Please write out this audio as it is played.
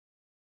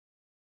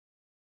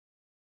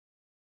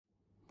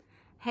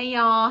Hey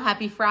y'all,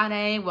 happy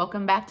Friday.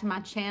 Welcome back to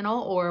my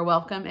channel, or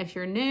welcome if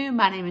you're new.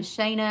 My name is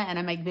Shayna and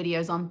I make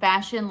videos on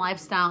fashion,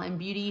 lifestyle, and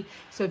beauty.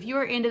 So if you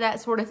are into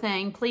that sort of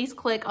thing, please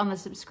click on the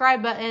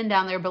subscribe button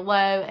down there below,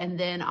 and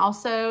then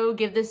also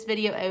give this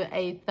video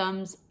a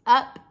thumbs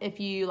up if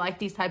you like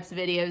these types of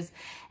videos.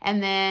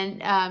 And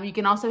then you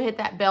can also hit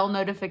that bell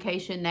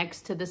notification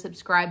next to the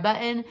subscribe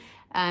button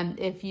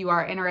if you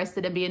are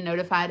interested in being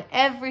notified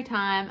every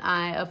time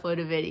I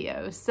upload a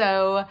video.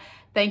 So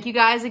thank you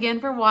guys again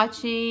for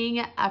watching.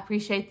 I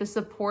appreciate the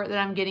support that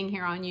I'm getting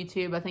here on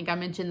YouTube. I think I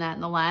mentioned that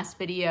in the last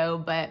video.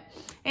 But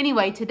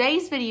anyway,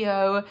 today's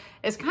video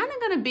is kind of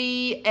going to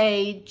be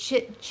a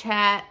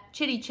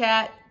chitty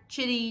chat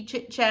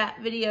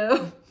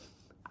video.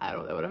 I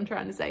don't know what I'm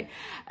trying to say.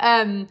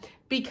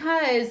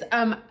 Because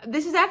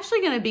this is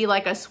actually going to be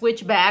like a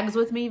switch bags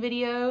with me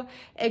video,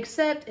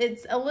 except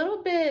it's a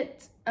little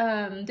bit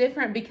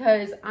different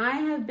because I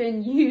have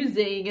been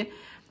using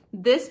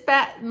this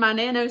bag, my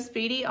Nano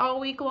Speedy, all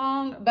week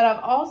long, but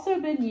I've also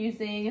been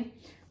using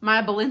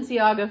my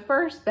Balenciaga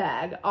First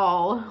bag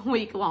all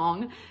week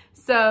long.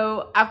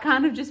 So I've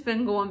kind of just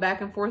been going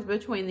back and forth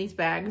between these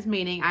bags,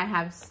 meaning I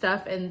have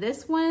stuff in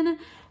this one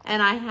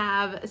and I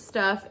have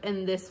stuff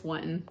in this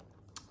one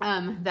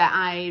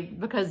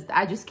because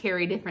I just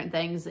carry different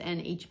things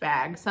in each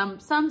bag. Some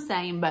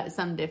same, but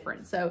some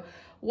different. So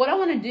what I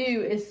want to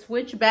do is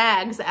switch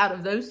bags out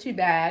of those two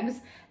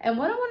bags. And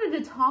what I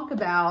wanted to talk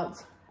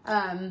about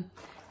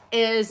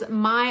is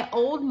my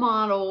old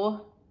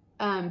model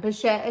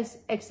Pochette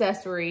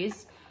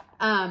accessories.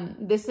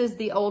 This is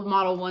the old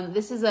model one.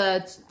 This is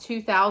a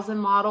 2000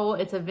 model.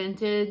 It's a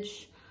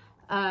vintage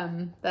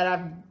that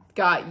I've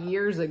got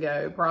years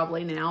ago,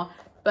 probably now.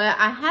 But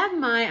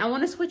I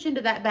want to switch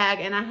into that bag,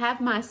 and I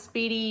have my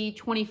Speedy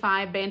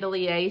 25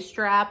 bandolier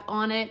strap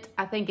on it.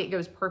 I think it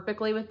goes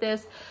perfectly with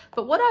this.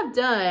 But what I've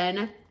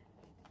done,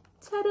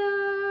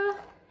 ta-da,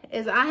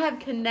 is I have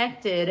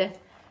connected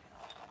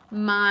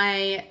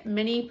my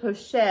mini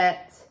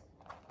Pochette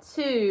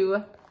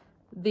to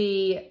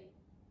the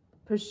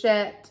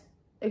Pochette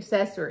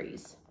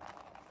accessories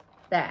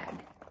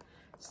bag,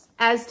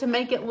 as to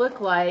make it look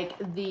like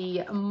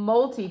the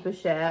multi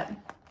Pochette,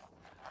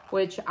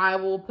 which I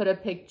will put a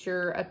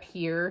picture up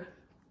here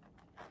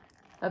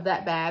of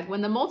that bag.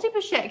 When the multi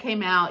Pochette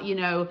came out, you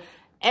know,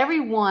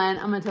 everyone,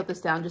 I'm gonna tilt this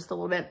down just a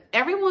little bit,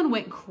 everyone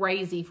went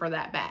crazy for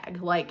that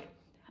bag. Like,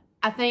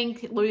 I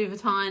think Louis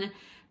Vuitton,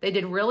 they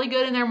did really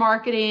good in their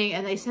marketing,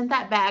 and they sent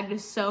that bag to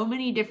so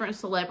many different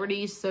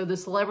celebrities. So the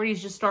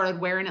celebrities just started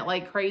wearing it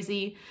like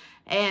crazy.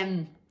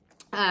 And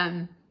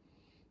I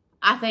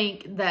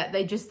think that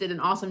they just did an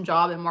awesome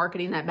job in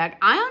marketing that bag.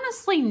 I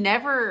honestly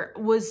never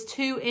was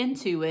too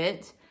into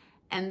it.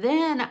 And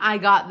then I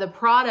got the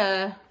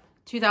Prada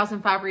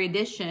 2005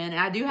 re-edition, and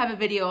I do have a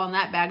video on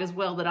that bag as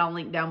well that I'll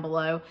link down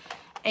below.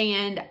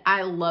 And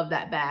I love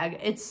that bag.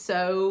 It's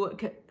so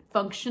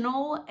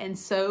functional and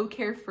so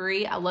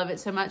carefree. I love it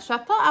so much. So I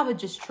thought I would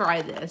just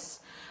try this.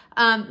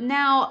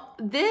 Now,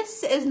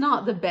 this is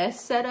not the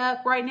best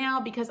setup right now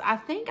because I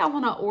think I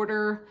want to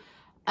order,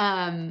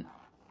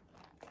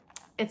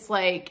 it's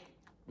like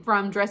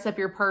from Dress Up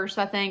Your Purse,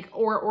 I think,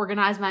 or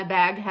Organize My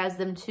Bag has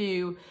them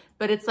too.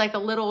 But it's like a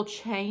little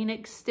chain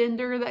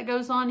extender that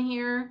goes on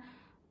here,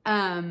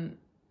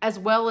 as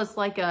well as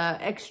like a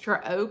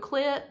extra O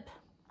clip,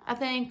 I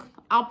think.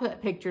 I'll put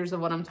pictures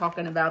of what I'm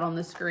talking about on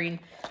the screen.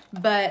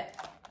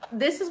 But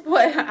this is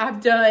what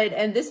I've done,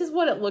 and this is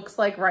what it looks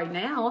like right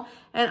now.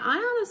 And I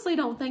honestly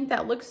don't think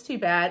that looks too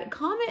bad.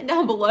 Comment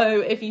down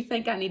below if you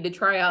think I need to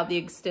try out the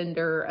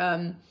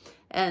extender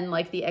and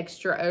like the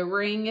extra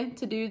O-ring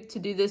to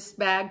do this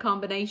bag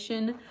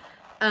combination.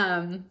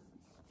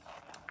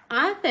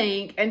 I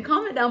think, and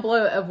comment down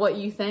below of what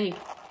you think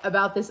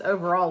about this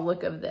overall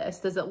look of this.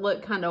 Does it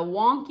look kind of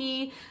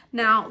wonky?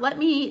 Now,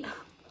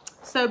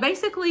 so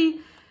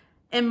basically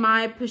in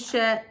my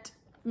Pochette,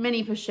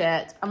 mini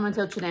Pochette, I'm gonna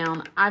tilt you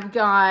down. I've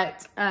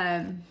got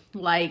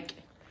like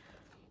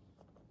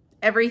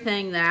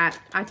everything that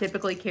I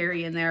typically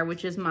carry in there,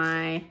 which is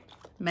my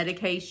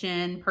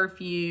medication,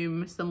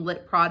 perfume, some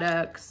lip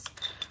products.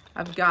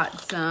 I've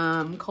got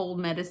some cold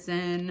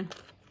medicine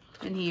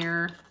in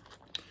here.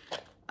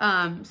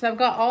 So I've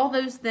got all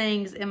those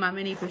things in my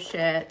mini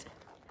Pochette,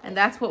 and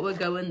that's what would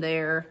go in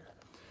there.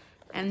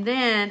 And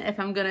then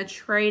if I'm gonna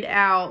trade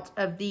out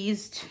of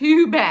these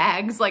two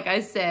bags, like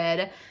I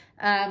said,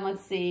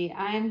 let's see,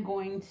 I'm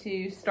going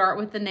to start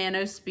with the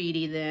Nano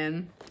Speedy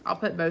then. I'll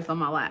put both on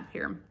my lap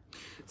here.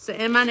 So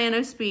in my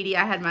Nano Speedy,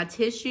 I had my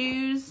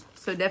tissues,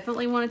 so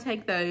definitely want to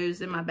take those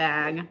in my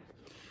bag.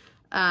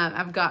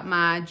 I've got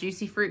my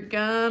Juicy Fruit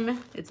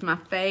gum. It's my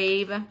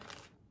fave.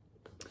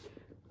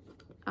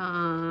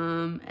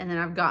 And then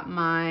I've got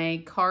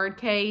my card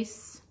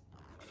case.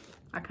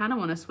 I kind of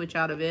want to switch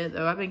out of it,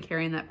 though. I've been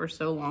carrying that for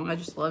so long. I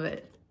just love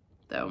it,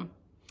 though.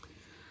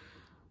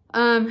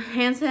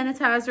 Hand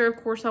sanitizer,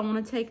 of course, I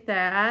want to take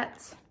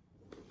that.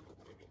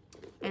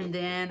 And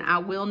then I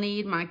will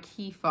need my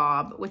key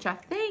fob, which I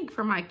think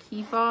for my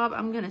key fob,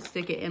 I'm going to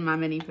stick it in my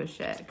mini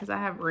Pochette because I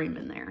have room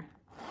in there.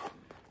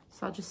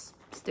 So I'll just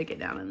stick it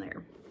down in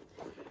there.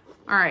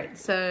 All right,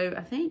 so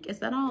I think, is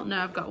that all? No,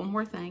 I've got one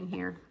more thing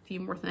here, a few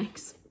more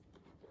things.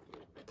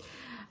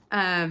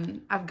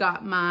 I've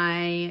got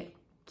my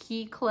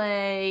key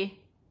clay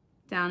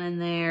down in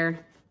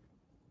there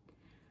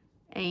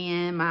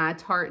and my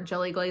Tarte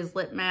Jelly Glaze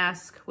Lip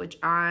Mask, which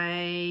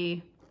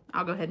I'll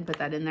go ahead and put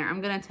that in there.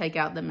 I'm gonna take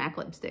out the MAC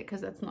lipstick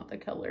because that's not the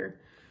color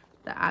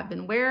that I've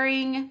been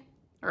wearing,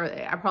 or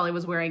I probably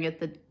was wearing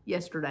it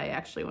yesterday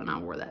actually when I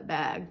wore that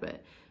bag,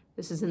 but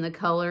this is in the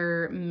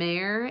color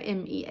Mehr,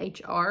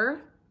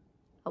 M-E-H-R.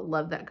 I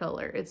love that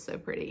color, it's so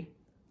pretty.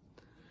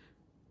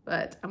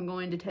 But I'm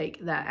going to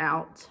take that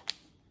out.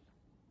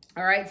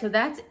 All right, so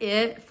that's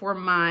it for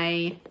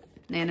my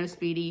Nano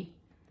Speedy.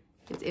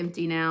 It's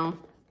empty now.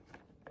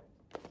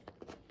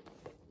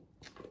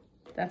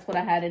 That's what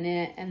I had in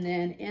it. And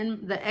then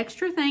in the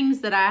extra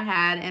things that I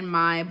had in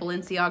my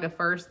Balenciaga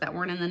First that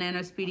weren't in the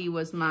Nano Speedy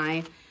was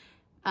my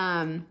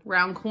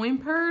round coin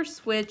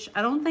purse, which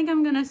I don't think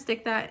I'm gonna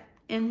stick that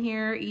in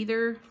here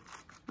either.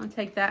 I'll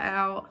take that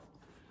out.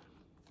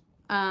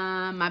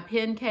 My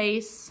pen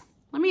case.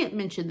 Let me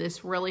mention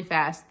this really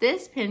fast.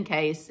 This pen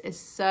case is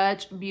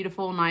such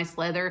beautiful, nice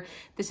leather.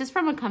 This is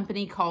from a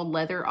company called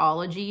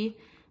Leatherology.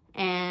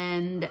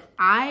 And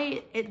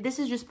this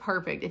is just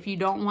perfect if you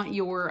don't want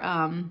your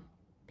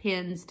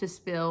pens to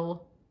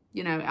spill,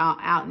 you know,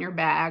 out in your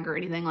bag or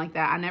anything like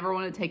that. I never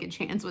want to take a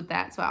chance with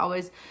that. So I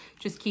always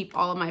just keep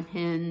all of my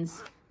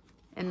pens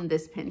in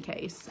this pen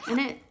case. And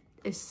it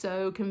is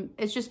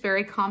it's just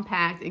very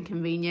compact and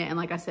convenient. And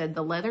like I said,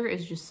 the leather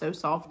is just so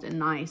soft and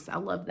nice. I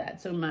love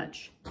that so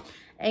much.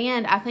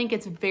 And I think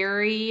it's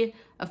very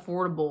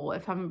affordable.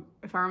 If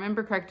I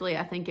remember correctly,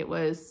 I think it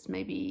was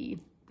maybe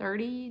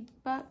 30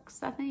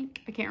 bucks, I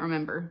think. I can't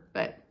remember,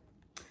 but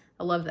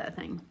I love that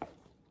thing.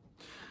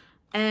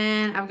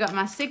 And I've got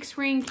my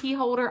 6-ring key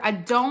holder. I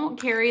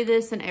don't carry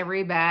this in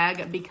every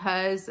bag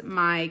because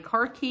my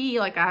car key,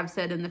 like I've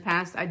said in the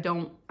past, I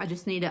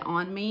just need it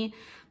on me.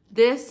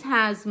 This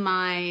has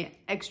my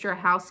extra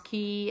house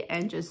key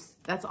and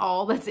just, that's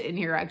all that's in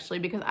here actually,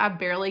 because I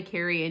barely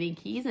carry any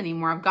keys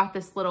anymore. I've got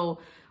this little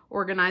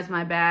organize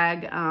my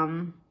bag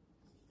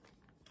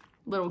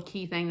little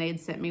key thing they had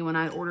sent me when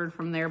I ordered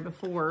from there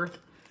before,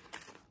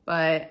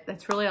 but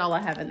that's really all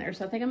I have in there.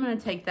 So I think I'm going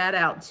to take that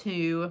out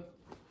too.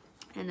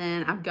 And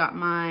then I've got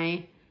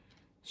my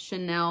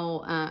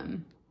Chanel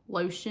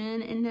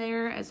lotion in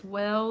there as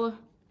well.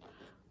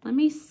 Let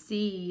me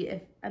see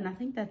if, and I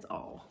think that's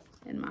all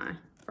in my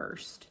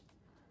first.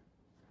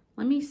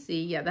 Let me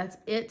see. Yeah, that's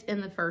it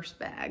in the first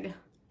bag.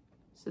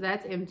 So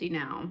that's empty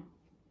now.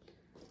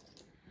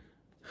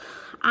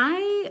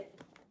 I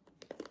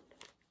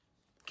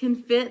can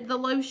fit the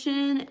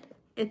lotion.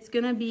 It's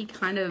gonna be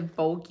kind of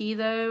bulky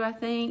though, I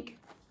think,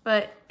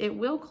 but it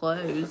will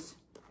close.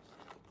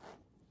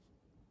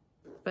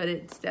 But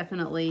it's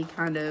definitely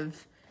kind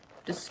of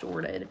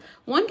distorted.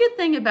 One good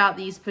thing about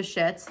these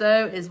pochettes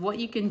though is what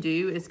you can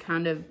do is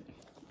kind of,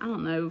 I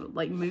don't know,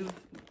 like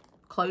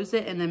close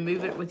it and then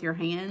move it with your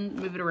hand,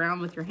 move it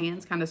around with your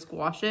hands, kind of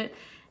squash it,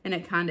 and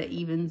it kind of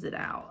evens it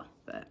out.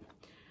 But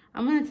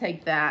I'm gonna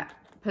take that,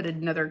 put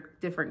another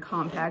different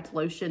compact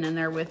lotion in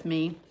there with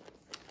me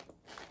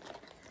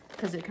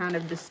because it kind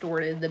of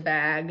distorted the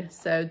bag.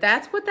 So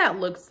that's what that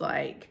looks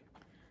like.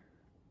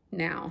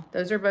 Now,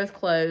 those are both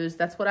closed.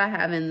 That's what I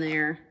have in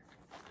there.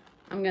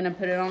 I'm gonna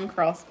put it on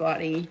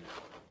crossbody.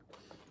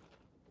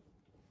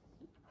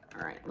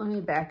 All right, let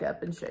me back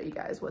up and show you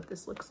guys what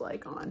this looks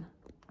like on.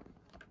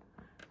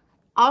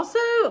 Also,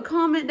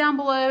 comment down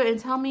below and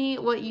tell me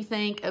what you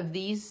think of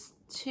these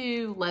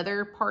two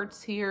leather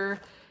parts here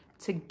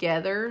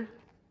together.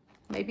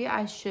 Maybe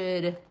I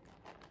should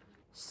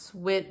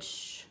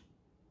switch,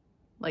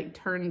 like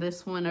turn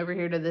this one over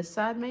here to this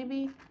side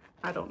maybe.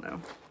 I don't know.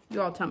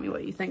 You all tell me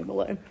what you think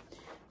below.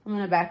 I'm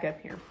gonna back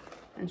up here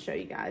and show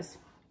you guys.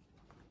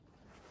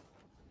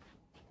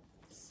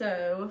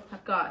 So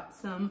I've got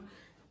some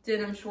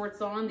denim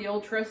shorts on, the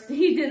old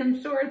trusty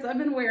denim shorts. I've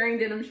been wearing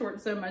denim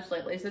shorts so much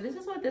lately. So this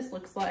is what this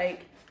looks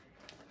like,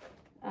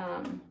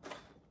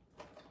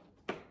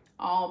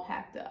 all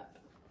packed up.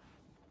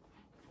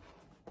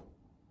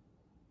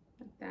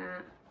 Like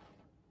that.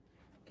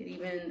 Could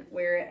even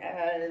wear it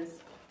as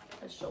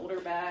a shoulder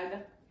bag,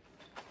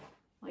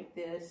 like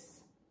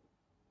this.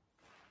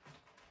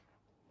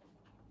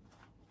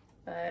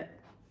 But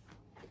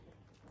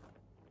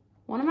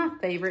one of my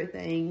favorite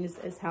things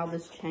is how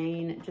this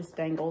chain just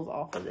dangles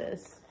off of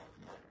this.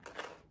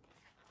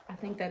 I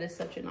think that is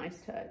such a nice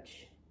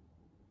touch.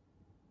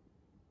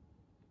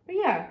 But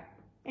yeah,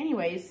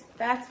 anyways,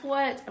 that's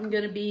what I'm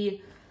gonna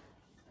be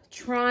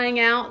trying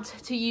out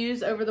to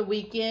use over the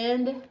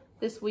weekend,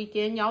 this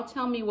weekend. Y'all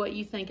tell me what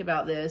you think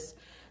about this,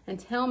 and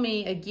tell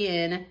me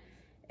again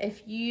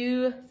if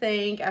you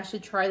think I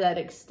should try that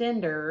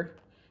extender.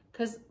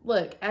 Because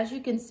look, as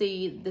you can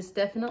see, this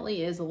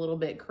definitely is a little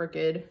bit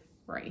crooked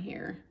right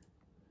here.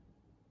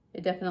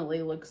 It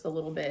definitely looks a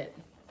little bit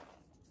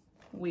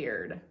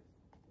weird.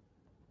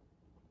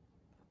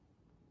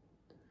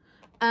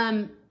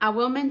 I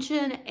will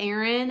mention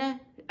Aaron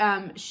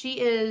she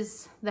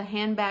is the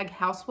handbag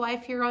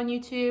housewife here on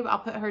YouTube. I'll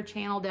put her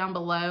channel down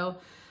below.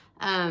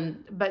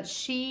 But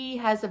she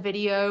has a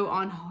video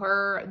on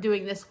her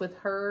doing this with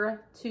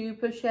her 2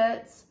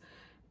 pochettes,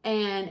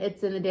 and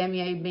it's in the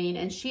damier bean,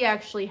 and she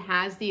actually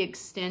has the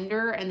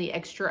extender and the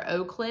extra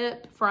O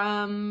clip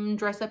from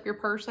Dress Up Your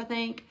Purse, I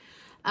think.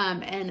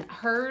 And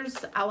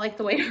hers, I like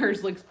the way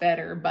hers looks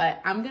better,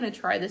 but I'm gonna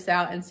try this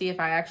out and see if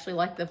I actually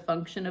like the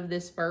function of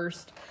this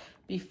first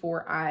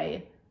before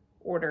I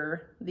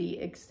order the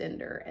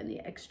extender and the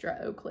extra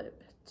O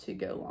clip to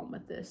go along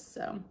with this.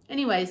 So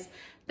anyways,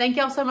 thank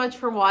y'all so much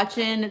for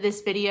watching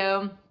this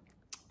video.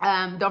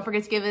 Don't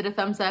forget to give it a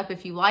thumbs up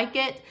if you like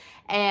it.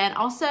 And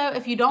also,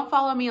 if you don't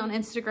follow me on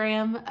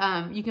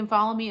Instagram, you can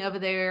follow me over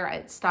there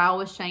at Style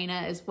with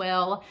Shayna as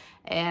well.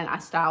 And I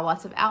style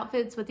lots of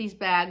outfits with these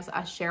bags.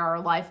 I share our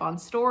life on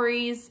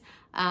stories.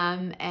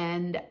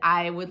 And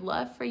I would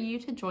love for you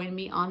to join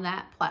me on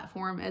that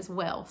platform as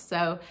well.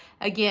 So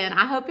again,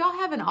 I hope y'all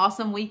have an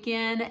awesome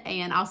weekend,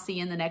 and I'll see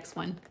you in the next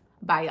one.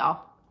 Bye,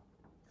 y'all.